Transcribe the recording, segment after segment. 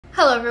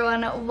Hello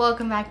everyone,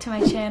 welcome back to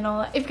my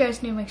channel. If you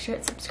guys are new, make sure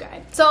to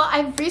subscribe. So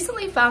I've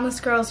recently found this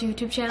girl's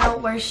YouTube channel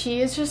where she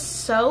is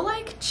just so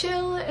like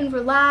chill and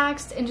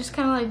relaxed and just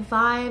kind of like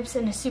vibes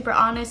and is super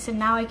honest, and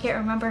now I can't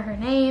remember her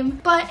name.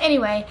 But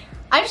anyway,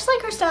 I just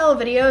like her style of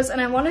videos, and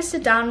I want to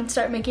sit down and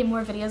start making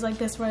more videos like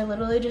this where I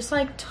literally just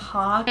like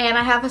talk and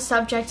I have a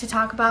subject to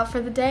talk about for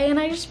the day and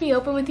I just be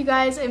open with you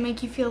guys and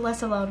make you feel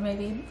less alone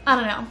maybe. I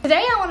don't know.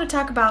 Today I want to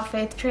talk about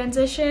faith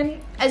transition.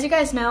 As you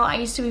guys know, I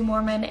used to be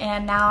Mormon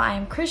and now I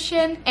am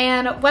Christian,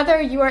 and whether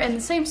you are in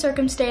the same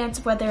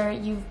circumstance, whether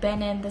you've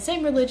been in the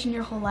same religion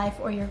your whole life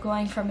or you're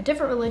going from a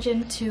different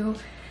religion to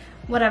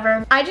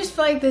whatever, I just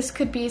feel like this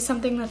could be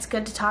something that's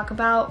good to talk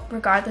about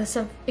regardless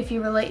of if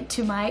you relate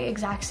to my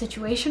exact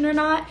situation or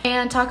not,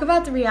 and talk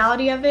about the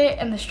reality of it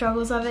and the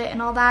struggles of it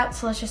and all that.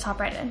 So let's just hop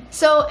right in.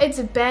 So it's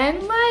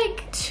been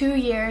like 2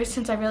 years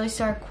since I really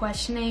started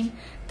questioning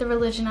the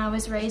religion I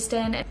was raised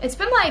in. It's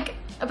been like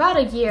about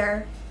a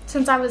year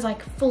since I was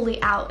like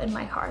fully out in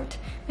my heart,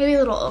 maybe a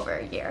little over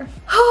a year.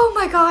 Oh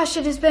my gosh,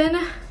 it has been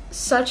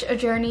such a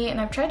journey,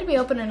 and I've tried to be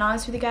open and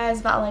honest with you guys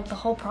about like the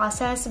whole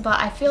process, but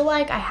I feel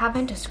like I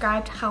haven't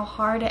described how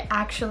hard it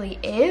actually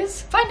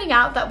is. Finding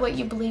out that what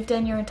you believed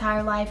in your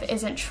entire life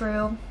isn't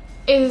true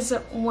is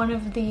one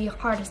of the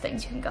hardest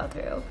things you can go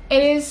through.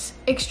 It is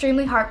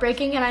extremely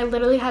heartbreaking, and I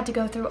literally had to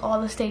go through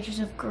all the stages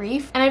of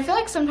grief. And I feel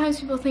like sometimes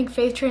people think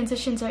faith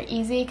transitions are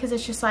easy because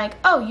it's just like,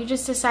 oh, you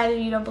just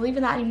decided you don't believe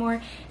in that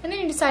anymore and then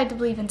you decide to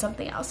believe in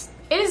something else.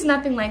 It is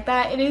nothing like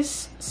that. It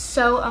is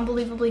so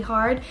unbelievably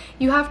hard.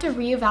 You have to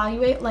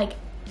reevaluate like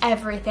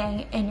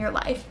everything in your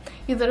life.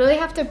 You literally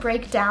have to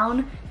break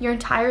down your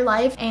entire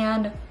life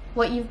and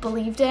what you've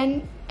believed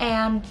in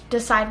and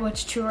decide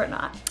what's true or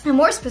not. And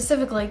more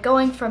specifically,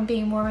 going from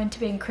being Mormon to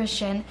being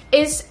Christian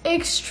is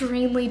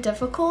extremely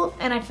difficult,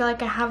 and I feel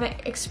like I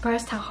haven't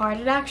expressed how hard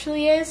it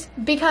actually is,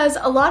 because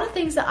a lot of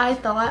things that I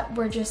thought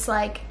were just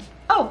like,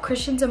 oh,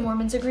 Christians and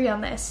Mormons agree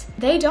on this.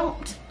 They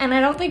don't. And I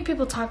don't think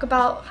people talk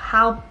about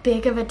how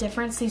big of a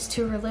difference these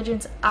two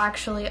religions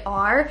actually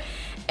are.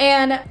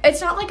 And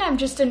it's not like I'm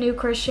just a new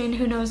Christian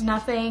who knows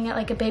nothing,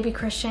 like a baby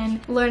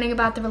Christian learning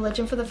about the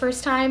religion for the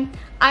first time.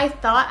 I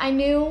thought I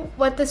knew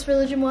what this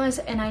religion was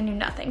and I knew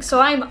nothing. So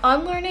I'm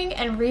unlearning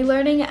and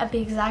relearning at the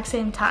exact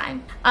same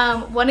time.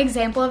 One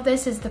example of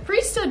this is the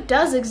priesthood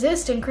does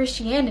exist in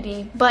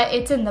Christianity, but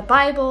it's in the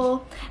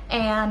Bible,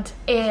 and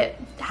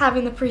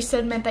having the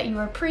priesthood meant that you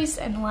were a priest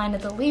in the line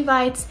of the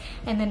Levites,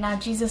 and then now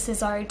Jesus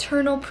is our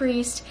eternal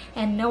priest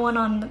and no one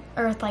on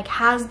earth like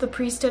has the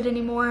priesthood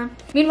anymore.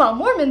 Meanwhile,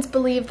 Mormons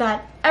believe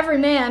that every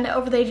man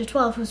over the age of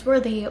 12 who's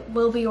worthy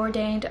will be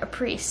ordained a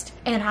priest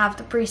and have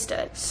the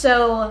priesthood.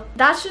 So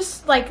that's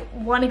just like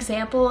one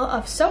example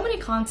of so many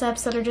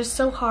concepts that are just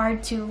so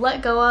hard to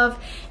let go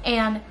of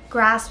and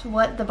grasp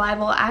what the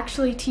Bible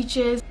actually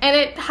teaches. And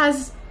it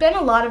has been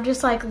a lot of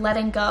just like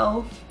letting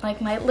go. Like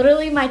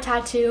literally my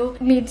tattoo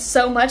means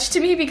so much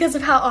to me because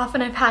of how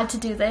often I've had to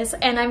do this.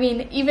 And I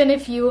mean, even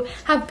if you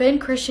have been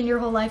Christian your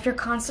whole life, you're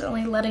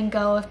constantly letting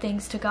go of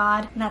things to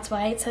God. And that's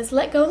why it says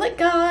let go, let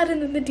God,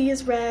 and then the D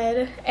is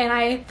red. And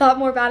I thought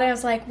more about it. I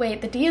was like,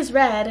 wait, the D is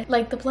red,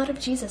 like the blood of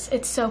Jesus.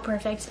 It's so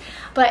perfect.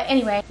 But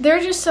anyway, there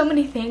are just so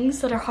many things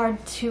that are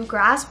hard to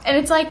grasp. And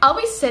it's like, I'll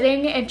be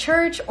sitting in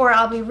church or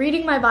I'll be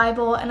reading my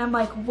Bible and I'm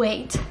like,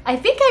 wait, I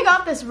think I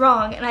got this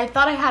wrong. And I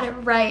thought I had it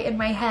right in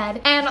my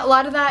head. And a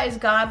lot of that is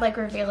God like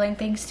revealing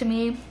things to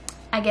me.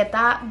 I get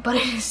that, but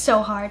it is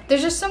so hard.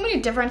 There's just so many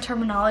different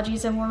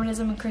terminologies in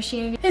Mormonism and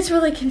Christianity. It's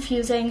really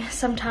confusing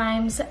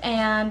sometimes,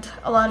 and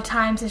a lot of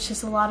times it's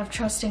just a lot of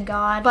trust in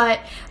God.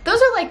 But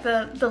those are like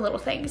the little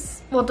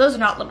things. Well, those are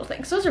not little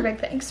things, those are big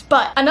things.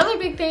 But another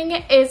big thing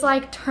is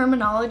like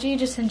terminology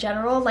just in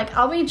general. Like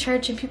I'll be in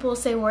church and people will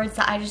say words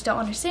that I just don't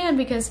understand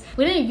because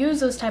we didn't use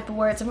those type of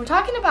words. And we're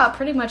talking about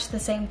pretty much the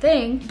same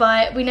thing,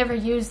 but we never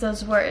use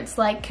those words,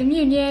 like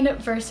communion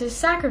versus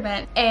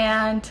sacrament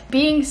and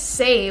being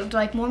saved.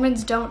 Like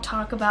Mormons don't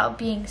talk about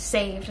being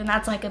saved, and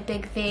that's like a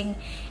big thing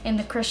in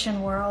the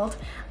Christian world.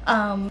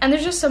 And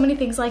there's just so many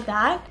things like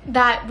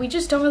that we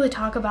just don't really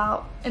talk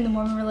about in the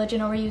Mormon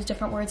religion, or we use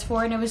different words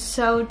for, and it was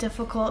so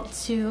difficult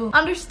to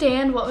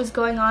understand what was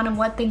going on and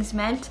what things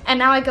meant. And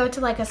now I go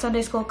to like a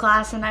Sunday school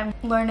class and I'm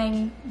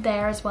learning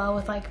there as well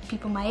with like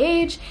people my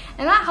age,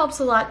 and that helps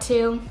a lot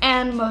too,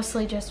 and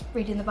mostly just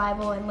reading the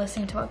Bible and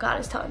listening to what God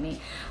is telling me.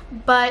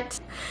 But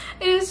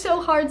it is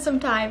so hard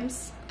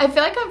sometimes. I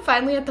feel like I'm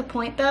finally at the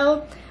point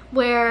though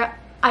where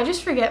I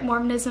just forget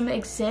Mormonism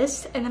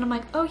exists, and then I'm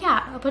like, oh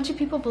yeah, a bunch of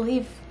people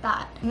believe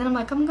that. And then I'm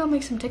like, I'm gonna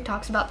make some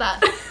TikToks about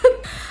that.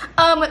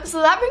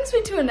 So that brings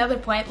me to another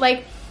point.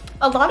 Like,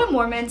 a lot of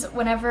Mormons,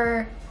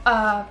 whenever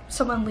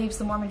someone leaves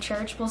the Mormon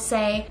church, will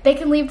say they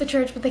can leave the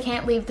church, but they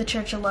can't leave the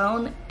church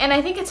alone. And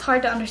I think it's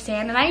hard to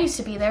understand, and I used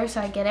to be there,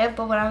 so I get it.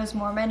 But when I was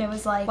Mormon, it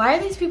was like, why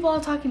are these people all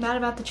talking bad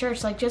about the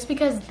church? Like, just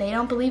because they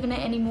don't believe in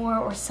it anymore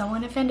or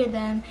someone offended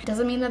them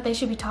doesn't mean that they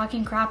should be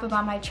talking crap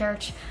about my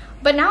church.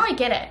 But now I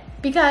get it,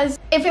 because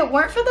if it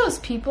weren't for those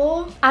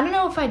people, I don't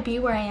know if I'd be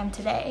where I am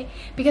today,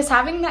 because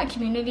having that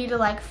community to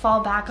like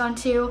fall back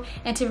onto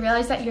and to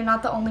realize that you're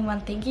not the only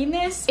one thinking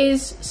this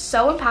is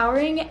so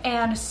empowering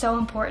and so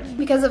important.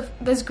 Because if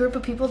this group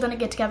of people didn't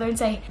get together and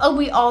say, oh,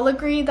 we all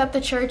agree that the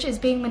church is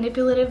being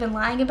manipulative and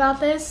lying about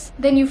this,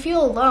 then you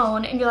feel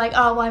alone and you're like,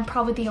 oh, well, I'm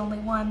probably the only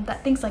one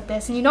that thinks like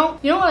this, and you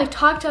don't like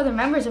talk to other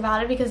members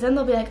about it, because then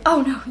they'll be like,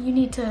 oh no, you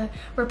need to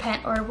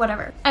repent or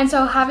whatever. And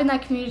so having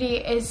that community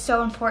is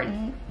so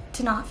important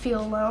to not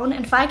feel alone,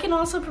 and if I can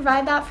also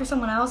provide that for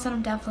someone else, then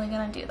I'm definitely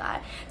gonna do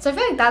that. So I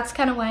feel like that's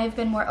kind of why I've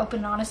been more open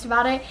and honest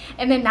about it.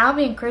 And then now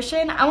being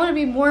Christian, I want to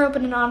be more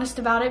open and honest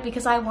about it,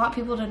 because I want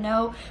people to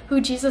know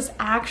who Jesus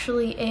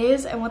actually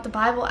is and what the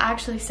Bible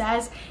actually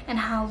says, and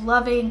how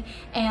loving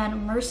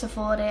and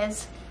merciful it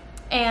is,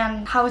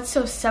 and how it's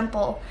so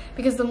simple,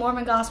 because the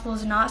Mormon gospel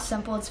is not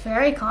simple, it's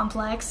very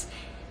complex,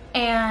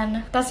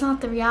 and that's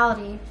not the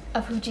reality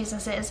of who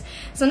Jesus is.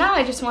 So now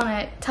I just want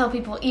to tell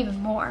people even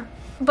more.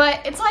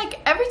 But it's like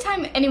every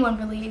time anyone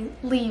really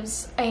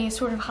leaves a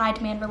sort of high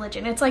demand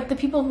religion, it's like the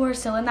people who are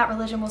still in that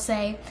religion will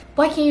say,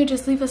 why can't you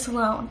just leave us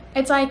alone?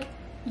 It's like,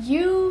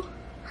 you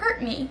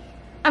hurt me.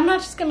 I'm not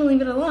just gonna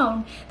leave it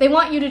alone. They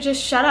want you to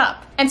just shut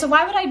up. And so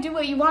why would I do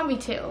what you want me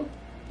to?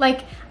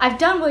 Like, I've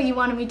done what you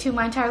wanted me to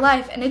my entire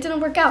life and it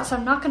didn't work out, so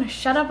I'm not gonna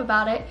shut up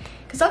about it,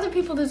 because other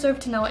people deserve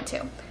to know it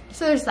too.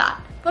 So there's that.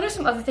 What are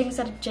some other things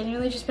that have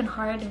genuinely just been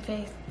hard in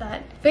faith?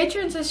 That faith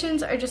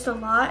transitions are just a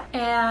lot,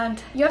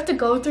 and you have to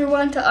go through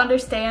one to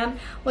understand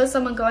what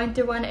someone going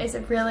through one is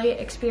really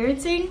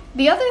experiencing.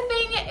 The other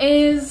thing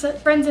is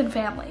friends and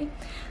family.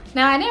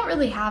 Now, I didn't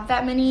really have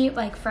that many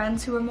like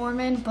friends who were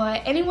Mormon,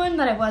 but anyone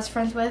that I was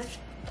friends with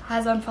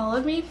has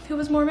unfollowed me who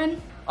was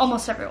Mormon.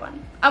 Almost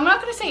everyone. I'm not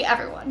gonna say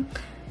everyone,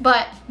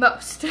 but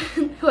most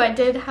who I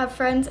did have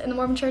friends in the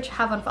Mormon church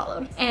have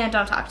unfollowed and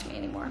don't talk to me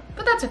anymore.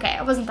 But that's okay,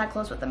 I wasn't that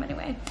close with them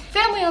anyway.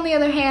 Family, on the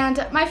other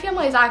hand, my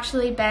family has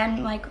actually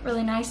been like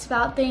really nice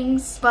about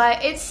things,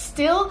 but it's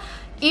still,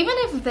 even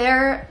if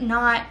they're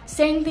not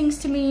saying things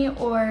to me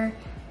or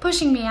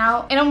pushing me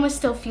out, it almost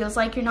still feels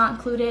like you're not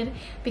included,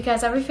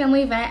 because every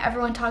family event,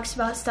 everyone talks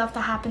about stuff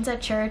that happens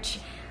at church,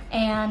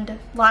 and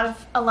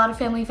a lot of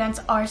family events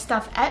are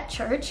stuff at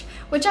church,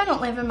 which I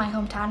don't live in my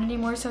hometown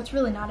anymore, so it's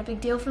really not a big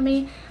deal for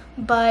me.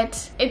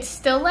 But it's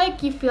still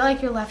like you feel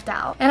like you're left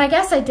out. And I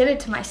guess I did it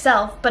to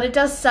myself, but it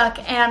does suck.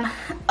 And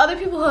other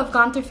people who have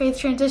gone through faith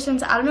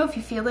transitions, I don't know if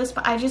you feel this,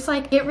 but I just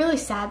like get really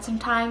sad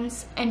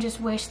sometimes and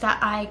just wish that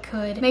I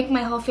could make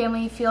my whole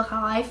family feel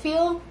how I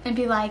feel and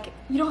be like,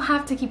 you don't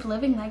have to keep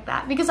living like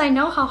that. Because I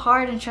know how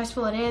hard and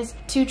stressful it is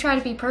to try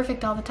to be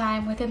perfect all the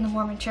time within the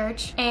Mormon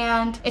church,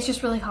 and it's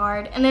just really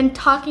hard. And then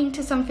talking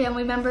to some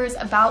family members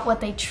about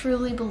what they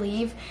truly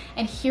believe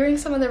and hearing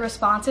some of their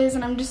responses,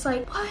 and I'm just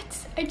like,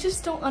 what? I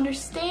just don't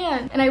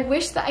understand, and I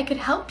wish that I could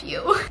help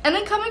you. And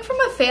then coming from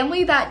a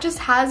family that just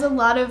has a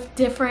lot of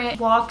different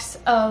walks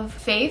of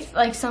faith,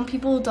 like some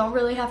people don't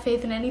really have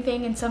faith in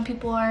anything and some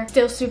people are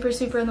still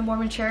super in the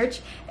Mormon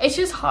church, it's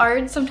just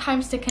hard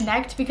sometimes to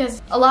connect,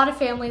 because a lot of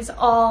families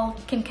all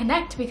can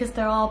connect because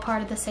they're all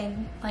part of the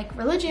same like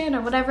religion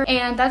or whatever,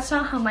 and that's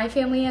not how my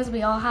family is.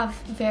 We all have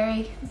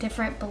very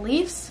different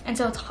beliefs, and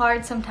so it's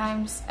hard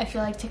sometimes, I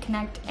feel like, to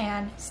connect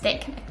and stay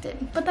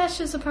connected. But that's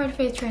just a part of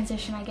faith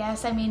transition, I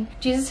guess. I mean,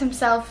 Jesus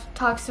himself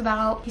talks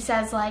about, he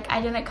says like,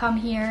 I didn't come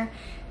here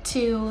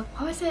to,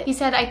 what was it? He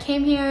said, I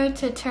came here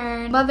to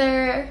turn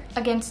mother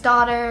against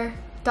daughter,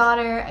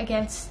 daughter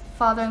against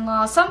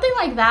father-in-law, something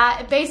like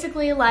that.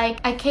 Basically, like,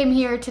 I came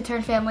here to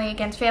turn family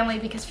against family,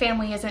 because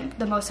family isn't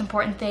the most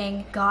important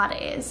thing, God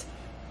is.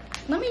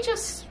 Let me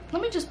just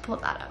pull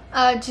that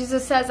up.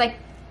 Jesus says, like,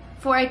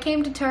 for I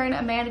came to turn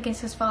a man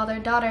against his father,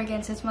 daughter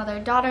against his mother,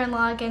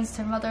 daughter-in-law against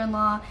her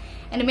mother-in-law,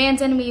 and a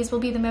man's enemies will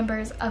be the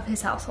members of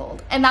his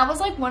household. And that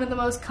was like one of the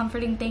most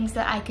comforting things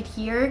that I could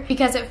hear,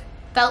 because it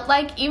felt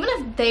like even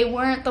if they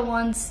weren't the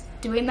ones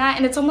doing that,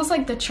 and it's almost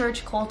like the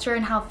church culture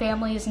and how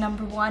family is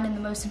number one and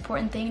the most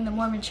important thing in the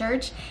Mormon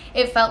church,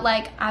 it felt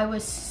like I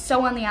was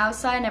so on the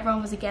outside and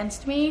everyone was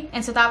against me.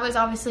 And so that was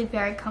obviously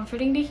very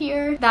comforting to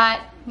hear,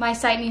 that my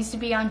sight needs to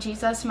be on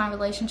Jesus, my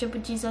relationship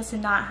with Jesus,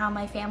 and not how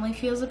my family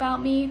feels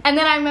about me. And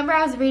then I remember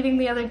I was reading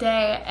the other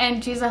day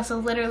and Jesus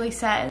literally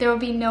said, there will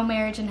be no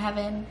marriage in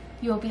heaven,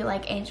 you will be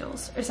like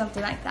angels, or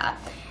something like that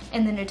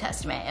in the New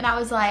Testament. And I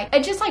was like,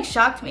 it just like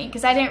shocked me,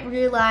 because I didn't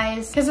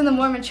realize, because in the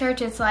Mormon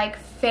church it's like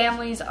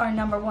families are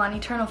number one,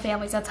 eternal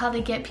families, that's how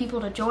they get people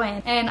to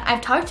join. And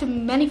I've talked to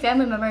many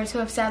family members who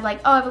have said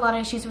like, oh, I have a lot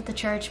of issues with the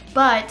church,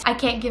 but I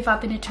can't give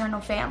up an eternal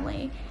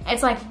family. And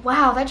it's like,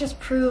 wow, that just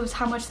proves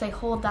how much they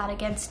hold that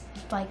against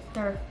like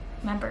their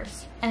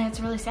members, and it's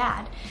really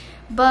sad.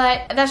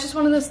 But that's just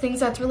one of those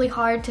things that's really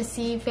hard to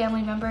see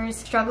family members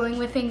struggling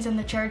with things in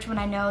the church when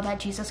I know that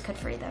Jesus could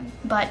free them.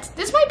 But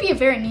this might be a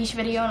very niche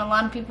video and a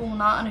lot of people will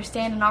not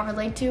understand and not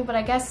relate to, but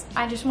I guess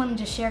I just wanted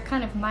to share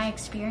kind of my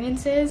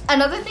experiences.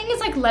 Another thing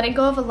is like letting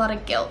go of a lot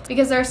of guilt,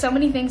 because there are so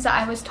many things that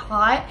I was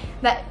taught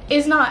that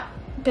is not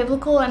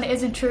biblical and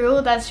isn't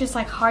true, that's just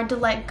like hard to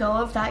let go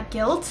of that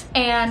guilt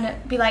and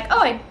be like, oh,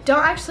 I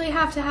don't actually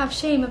have to have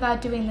shame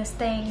about doing this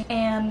thing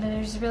and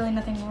there's really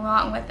nothing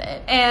wrong with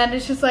it. And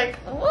it's just like,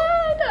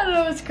 what? I don't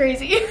know, it's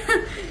crazy.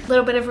 A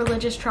little bit of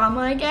religious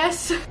trauma, I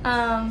guess.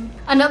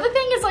 Another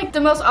thing is like the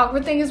most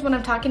awkward thing is when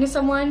I'm talking to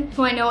someone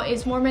who I know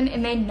is Mormon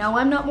and they know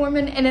I'm not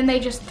Mormon, and then they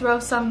just throw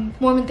some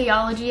Mormon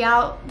theology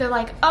out. They're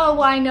like, oh,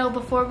 well, I know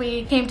before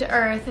we came to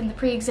earth and the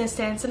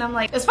pre-existence. And I'm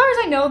like, as far as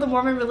I know, the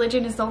Mormon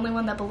religion is the only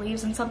one that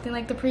believes in something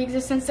like the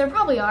pre-existence. There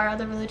probably are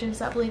other religions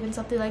that believe in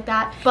something like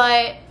that,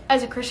 but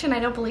as a Christian, I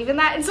don't believe in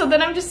that. And so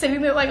then I'm just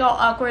sitting there like all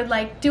awkward,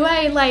 like, do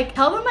I like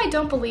tell them I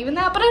don't believe in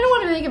that? But I don't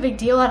want to make a big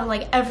deal out of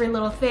like every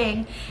little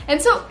thing.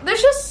 And so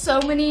there's just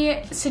so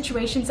many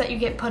situations that you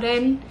get put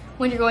in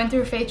when you're going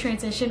through a faith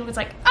transition. It's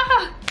like,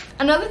 ah!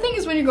 Another thing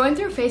is when you're going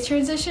through a faith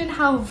transition,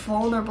 how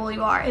vulnerable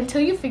you are.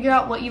 Until you figure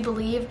out what you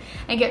believe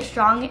and get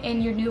strong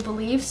in your new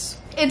beliefs,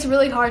 it's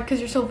really hard because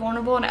you're so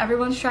vulnerable and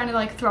everyone's trying to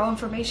like throw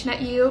information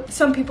at you.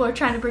 Some people are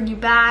trying to bring you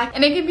back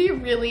and it can be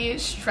really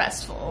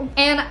stressful.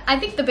 And I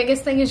think the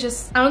biggest thing is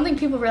just, I don't think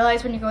people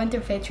realize when you're going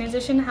through faith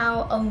transition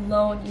how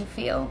alone you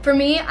feel. For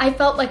me, I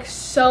felt like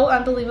so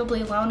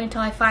unbelievably alone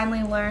until I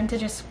finally learned to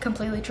just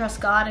completely trust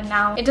God, and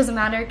now it doesn't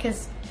matter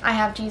because I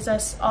have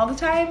Jesus all the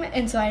time,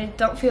 and so I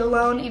don't feel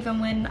alone even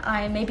when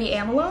I maybe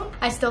am alone.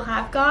 I still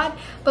have God,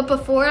 but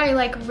before I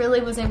like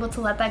really was able to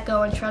let that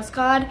go and trust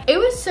God, it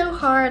was so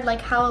hard like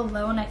how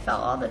alone I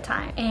felt all the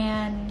time.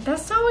 And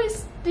that's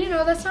always, you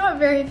know, that's not a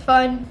very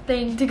fun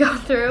thing to go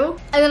through.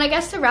 And then I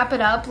guess to wrap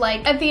it up,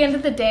 like at the end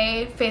of the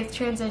day, faith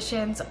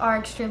transitions are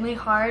extremely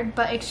hard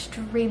but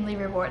extremely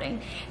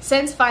rewarding.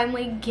 Since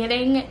finally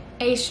getting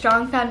a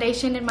strong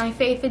foundation in my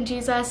faith in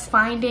Jesus,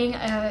 finding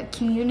a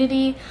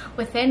community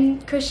within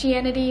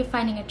Christianity,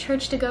 finding a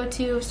church to go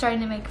to,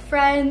 starting to make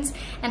friends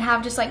and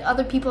have just like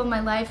other people in my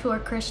life who are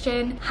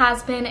Christian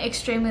has been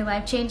extremely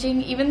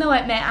life-changing. Even though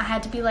it meant I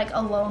had to be like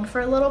alone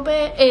for a little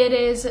bit, it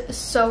is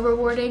so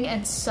rewarding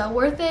and so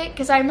worth it,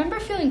 because I remember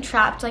feeling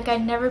trapped, like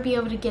I'd never be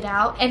able to get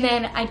out. And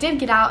then I did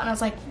get out and I was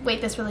like,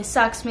 wait, this really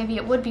sucks. Maybe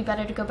it would be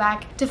better to go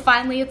back. To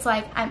finally, it's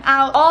like I'm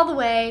out all the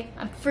way,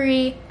 I'm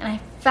free, and I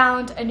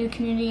found a new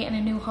community and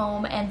a new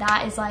home, and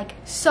that is like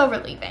so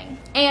relieving.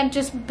 And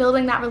just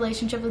building that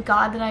relationship with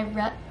God that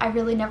I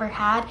really never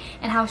had,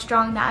 and how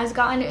strong that has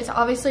gotten is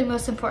obviously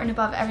most important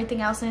above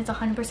everything else, and it's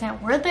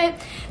 100% worth it.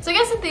 So I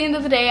guess at the end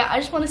of the day, I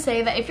just want to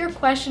say that if you're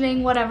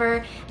questioning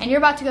whatever and you're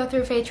about to go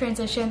through a faith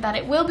transition, that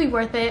it will be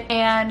worth it,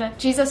 and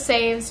Jesus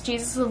saves,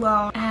 Jesus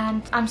alone,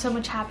 and I'm so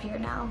much happier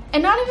now.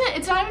 And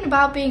it's not even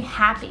about being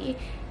happy.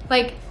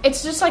 Like,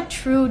 it's just like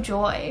true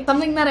joy.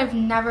 Something that I've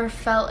never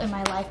felt in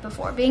my life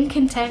before. Being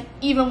content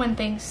even when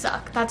things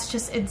suck. That's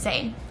just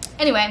insane.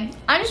 Anyway,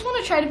 I just want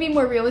to try to be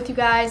more real with you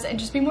guys and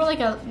just be more like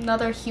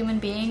another human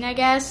being, I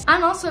guess.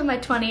 I'm also in my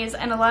 20s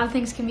and a lot of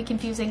things can be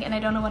confusing and I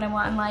don't know what I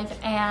want in life.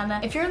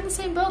 And if you're in the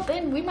same boat,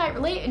 then we might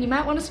relate and you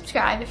might want to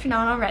subscribe if you're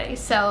not already.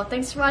 So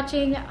thanks for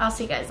watching. I'll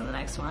see you guys in the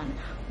next one.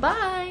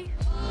 Bye!